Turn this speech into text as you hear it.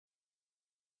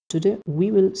Today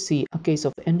we will see a case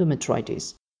of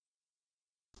endometritis.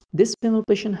 This female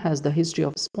patient has the history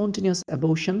of spontaneous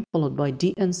abortion followed by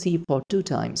DNC for 2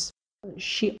 times.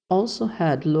 She also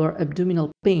had lower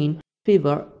abdominal pain,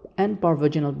 fever, and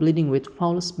pervaginal bleeding with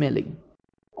foul smelling.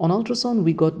 On ultrasound,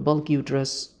 we got bulk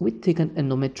uterus with thickened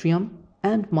endometrium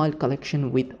and mild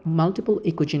collection with multiple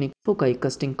echogenic foci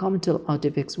casting cometal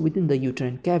artifacts within the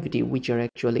uterine cavity, which are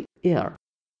actually air.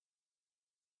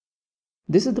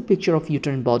 This is the picture of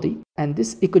uterine body, and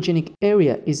this echogenic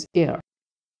area is air.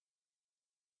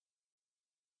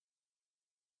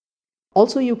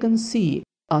 Also, you can see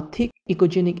a thick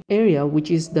echogenic area, which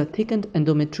is the thickened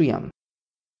endometrium.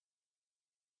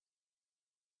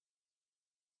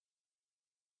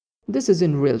 This is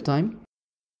in real time.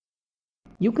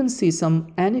 You can see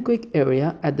some anechoic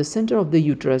area at the center of the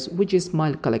uterus, which is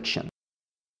mild collection.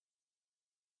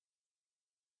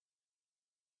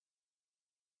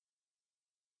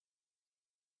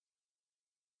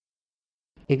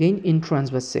 Again in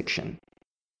transverse section.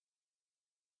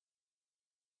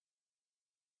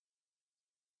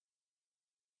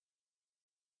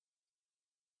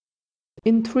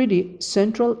 In 3D,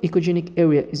 central echogenic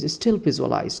area is still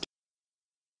visualized.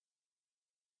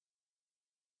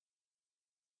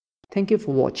 Thank you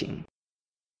for watching.